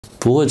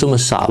不会这么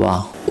傻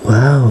吧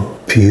 ？Wow,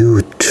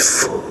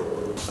 beautiful.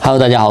 Hello，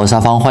 大家好，我是阿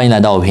方，欢迎来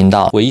到我频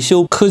道。维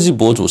修科技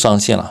博主上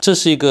线了，这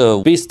是一个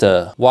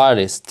Studio3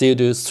 Wireless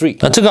Studio3。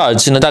那这个耳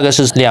机呢，大概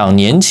是2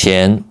年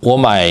前我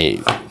买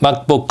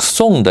MacBook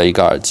送的一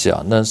个耳机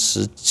啊。那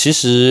是其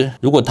实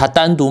如果它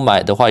单独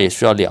买的话，也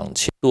需要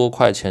2000多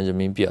块钱人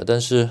民币啊。但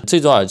是这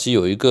种耳机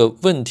有一个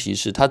问题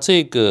是，它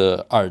这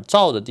个耳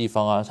罩的地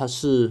方啊，它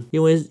是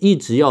因为一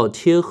直要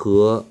贴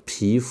合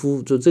皮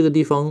肤，就这个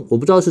地方我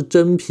不知道是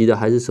真皮的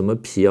还是什么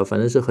皮啊，反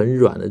正是很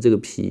软的这个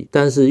皮，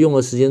但是用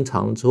了时间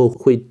长之后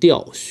会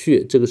掉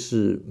屑，这个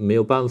是没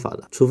有办法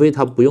的，除非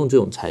它不用这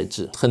种材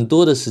质。很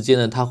多的时间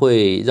呢，它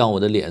会让我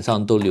的脸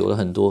上都留了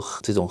很多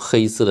这种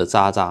黑色的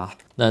渣渣。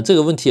那这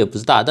个问题也不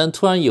是大，但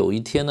突然有一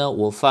天呢，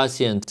我发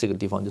现这个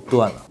地方就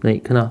断了。那你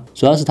看到，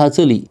主要是它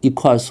这里一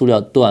块塑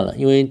料断了，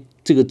因为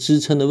这个支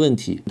撑的问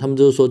题，他们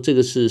就是说这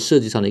个是设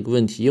计上的一个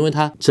问题，因为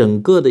它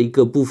整个的一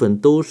个部分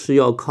都是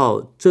要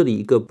靠这里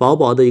一个薄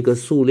薄的一个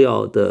塑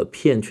料的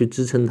片去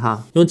支撑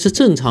它，因为这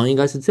正常应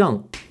该是这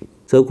样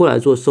折过来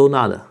做收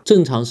纳的，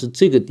正常是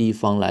这个地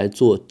方来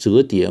做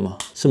折叠嘛，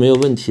是没有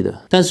问题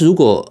的。但是如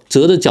果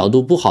折的角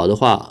度不好的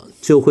话，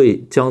就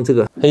会将这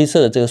个黑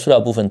色的这个塑料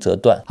部分折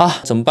断啊，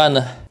怎么办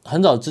呢？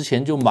很早之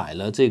前就买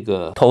了这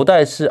个头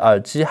戴式耳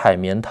机海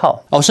绵套。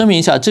我声明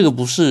一下，这个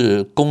不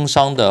是工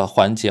商的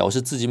环节，我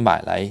是自己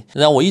买来，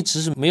但我一直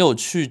是没有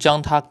去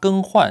将它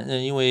更换，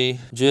因为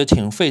觉得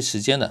挺费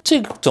时间的。这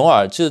种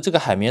耳机的这个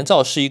海绵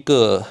罩是一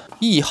个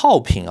易耗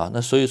品啊，那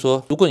所以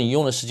说，如果你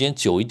用的时间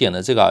久一点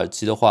的这个耳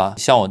机的话，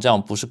像我这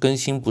样不是更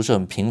新不是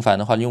很频繁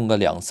的话，用个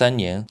2-3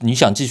年，你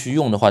想继续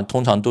用的话，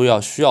通常都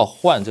需要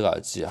换这个耳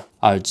机啊，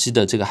耳机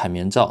的这个海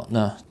绵罩。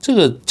那这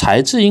个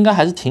材质应该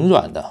还是挺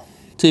软的。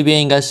这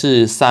边应该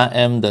是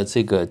3M 的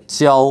这个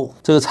胶，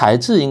这个材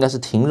质应该是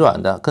挺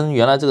软的，跟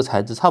原来这个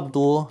材质差不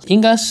多，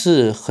应该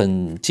是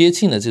很接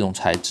近的这种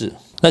材质。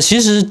那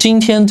其实今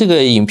天这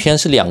个影片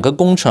是2个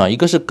工程啊，一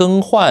个是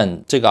更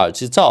换这个耳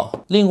机罩，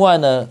另外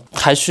呢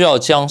还需要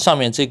将上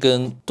面这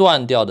根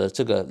断掉的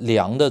这个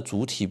梁的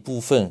主体部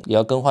分也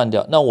要更换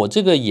掉。那我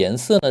这个颜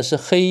色呢是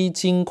黑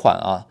金款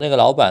啊，那个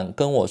老板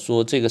跟我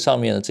说这个上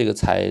面的这个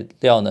材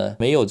料呢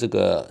没有这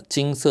个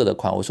金色的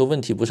款，我说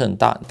问题不是很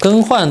大。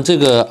更换这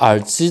个耳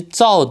机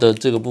罩的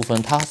这个部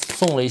分，他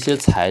送了一些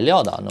材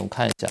料的啊，那我们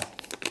看一下，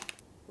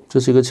这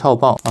是一个撬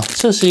棒啊，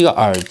这是一个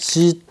耳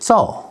机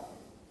罩。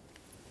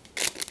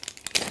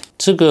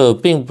这个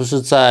并不是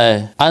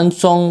在安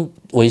装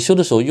维修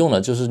的时候用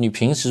的，就是你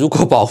平时如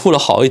果保护的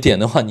好一点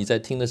的话，你在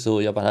听的时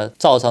候要把它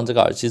罩上这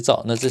个耳机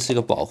罩，那这是一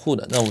个保护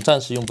的，那我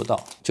暂时用不到。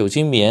酒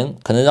精棉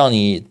可能让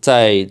你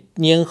在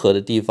粘合的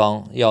地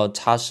方要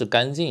擦拭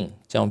干净，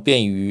这样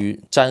便于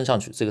粘上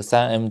去，这个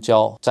3M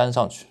胶粘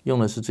上去，用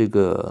的是这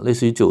个类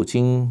似于酒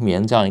精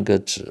棉这样一个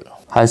纸，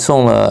还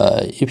送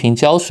了一瓶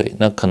胶水，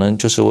那可能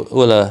就是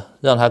为了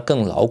让它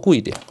更牢固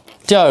一点。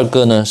第二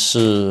个呢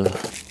是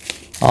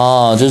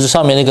就是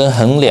上面那根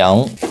横梁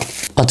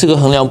啊，这个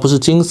横梁不是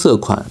金色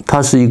款，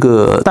它是一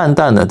个淡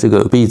淡的这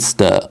个 Beats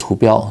的图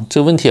标，这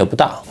个问题也不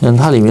大。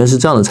它里面是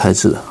这样的材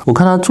质的，我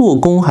看它做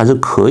工还是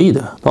可以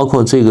的，包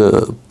括这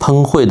个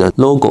喷绘的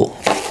logo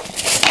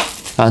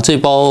啊，这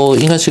包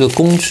应该是个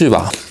工具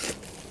吧。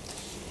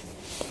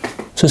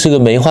这是个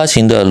梅花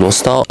形的螺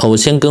丝刀我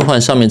先更换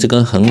上面这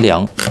根横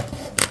梁。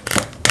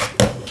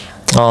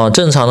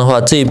正常的话，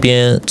这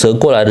边折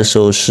过来的时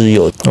候是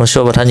有，我需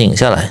要把它拧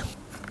下来。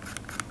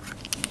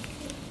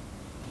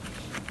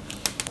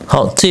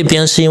好，这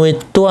边是因为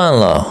断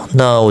了，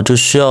那我就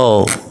需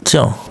要这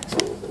样。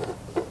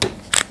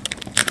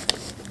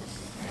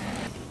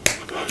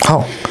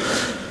好，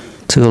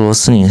这个螺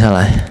丝拧下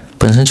来，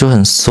本身就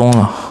很松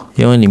了，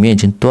因为里面已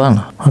经断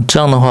了。这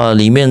样的话，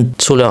里面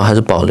塑料还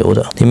是保留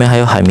的，里面还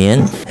有海绵，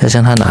要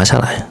将它拿下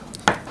来。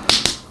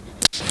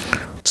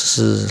这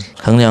是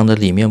横梁的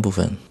里面部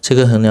分，这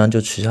根横梁就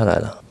取下来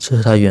了。这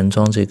是它原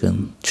装这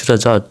根，取在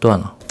这儿断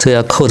了，这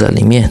要扣在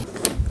里面。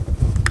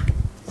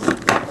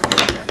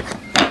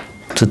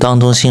这当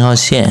中信号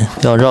线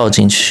要绕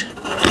进去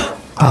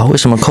为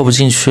什么扣不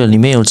进去？里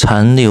面有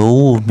残留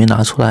物没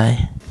拿出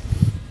来，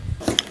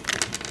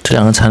这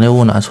2个残留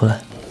物拿出来，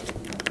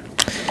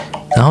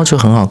然后就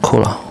很好扣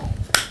了。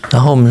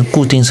然后我们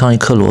固定上一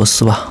颗螺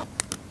丝吧，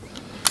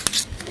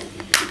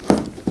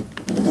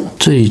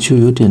这里就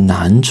有点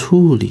难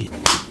处理。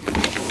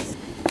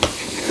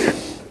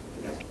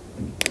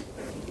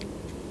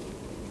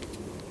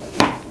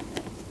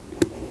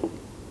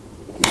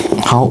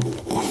好。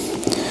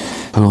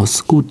把螺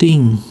丝固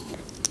定。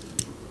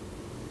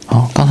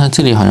好，刚才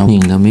这里好像拧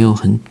的没有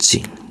很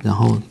紧，然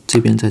后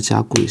这边再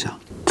加固一下。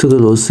这个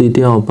螺丝一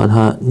定要把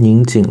它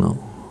拧紧了，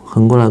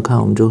横过来看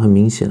我们就很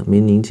明显没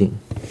拧紧。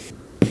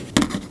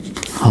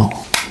好，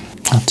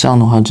这样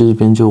的话这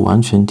边就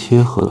完全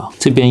贴合了，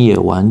这边也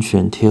完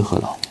全贴合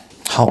了。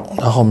好，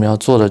然后我们要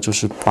做的就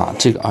是把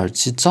这个耳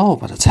机罩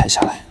把它拆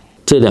下来，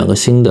这2个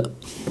新的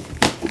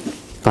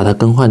把它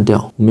更换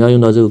掉。我们要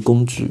用到这个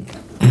工具。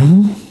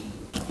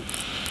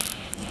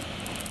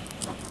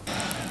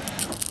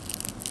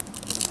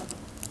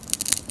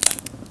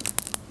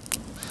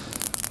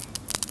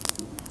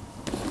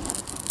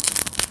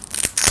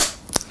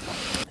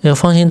要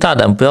放心大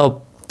胆，不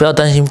要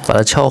担心把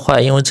它敲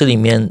坏，因为这里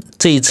面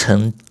这一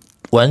层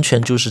完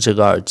全就是这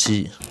个耳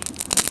机。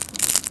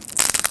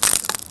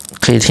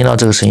可以听到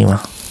这个声音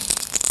吗？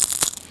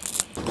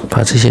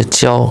把这些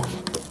胶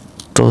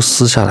都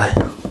撕下来，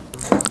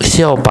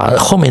要把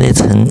后面那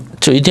层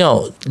就一定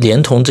要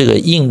连同这个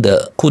硬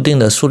的固定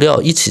的塑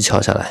料一起敲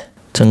下来，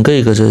整个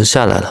一个就是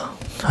下来了。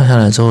敲下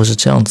来之后是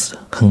这样子的，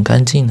很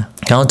干净的。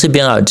然后这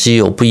边耳机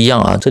有不一样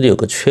啊，这里有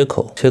个缺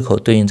口，缺口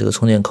对应这个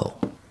充电口，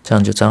这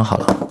样就粘好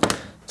了。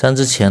粘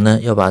之前呢，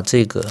要把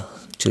这个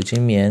酒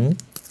精棉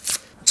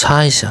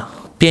擦一下，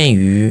便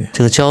于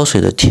这个胶水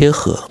的贴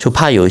合，就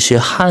怕有一些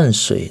汗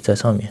水在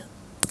上面。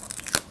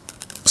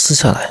撕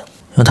下来，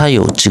因为它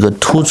有几个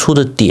突出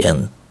的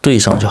点对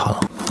上就好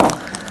了。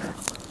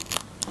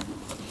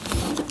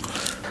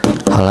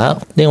好了，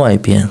另外一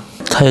边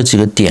它有几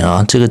个点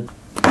啊，这个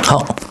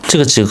好，这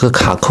个几个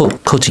卡扣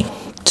扣紧，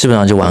基本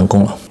上就完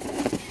工了。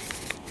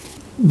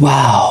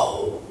哇哦！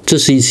这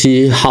是一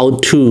期 How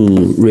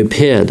to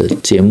Repair 的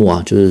节目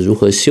啊，就是如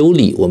何修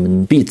理我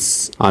们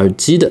Beats 耳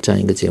机的这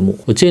样一个节目。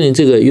我建立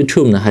这个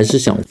YouTube 呢，还是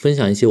想分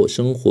享一些我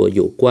生活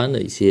有关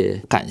的一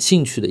些感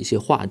兴趣的一些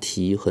话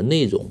题和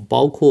内容，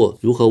包括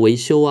如何维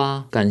修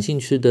啊，感兴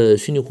趣的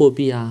虚拟货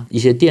币啊，一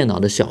些电脑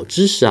的小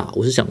知识啊，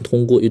我是想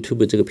通过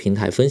YouTube 这个平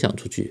台分享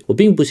出去。我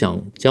并不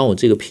想将我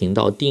这个频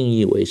道定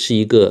义为是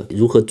一个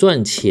如何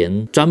赚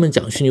钱，专门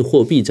讲虚拟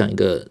货币这样一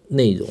个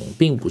内容，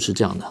并不是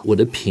这样的。我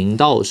的频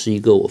道是一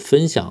个我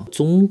分享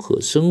综合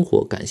生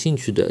活感兴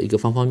趣的一个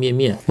方方面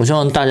面。我希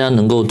望大家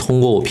能够通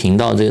过我频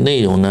道这个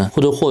内容呢，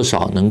或多或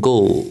少能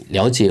够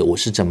了解我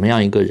是怎么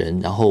样一个人，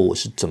然后我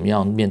是怎么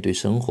样面对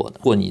生活的。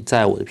如果你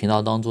在我的频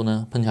道当中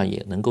呢，碰巧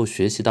也能够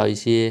学习到一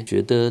些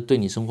觉得对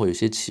你生活有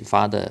些启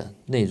发的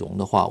内容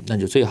的话，那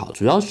就最好。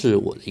主要是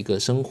我的一个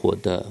生活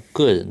的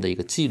个人的一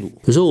个记录。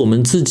有时候我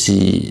们自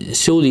己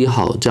修理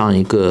好这样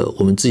一个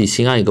我们自己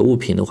心爱一个物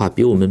品的话，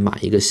比我们买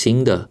一个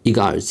新的一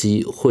个耳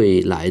机会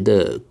来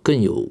的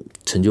更有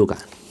成就感。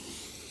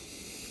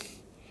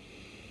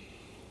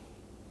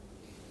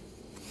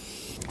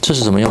这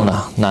是怎么用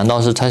的？难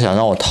道是他想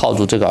让我套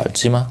住这个耳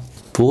机吗？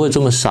不会这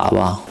么傻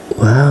吧？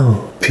 Wow,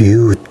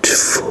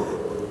 beautiful.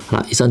 好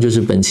了，以上就是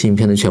本期影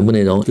片的全部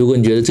内容。如果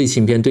你觉得这期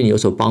影片对你有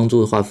所帮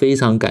助的话，非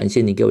常感谢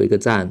你给我一个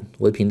赞。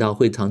我的频道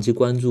会长期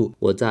关注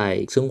我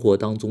在生活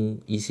当中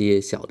一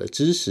些小的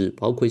知识，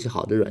包括一些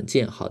好的软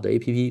件、好的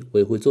APP， 我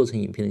也会做成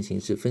影片的形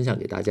式分享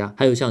给大家。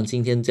还有像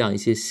今天这样一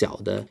些小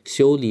的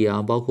修理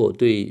啊，包括我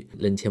对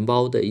冷钱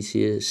包的一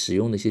些使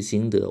用的一些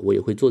心得，我也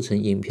会做成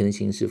影片的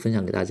形式分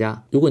享给大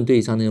家。如果你对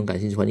以上内容感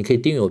兴趣的话，你可以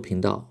订阅我频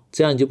道，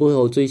这样你就不会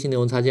和我最新内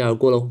容擦肩而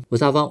过喽。我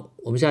是阿芳，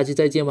我们下期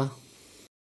再见吧。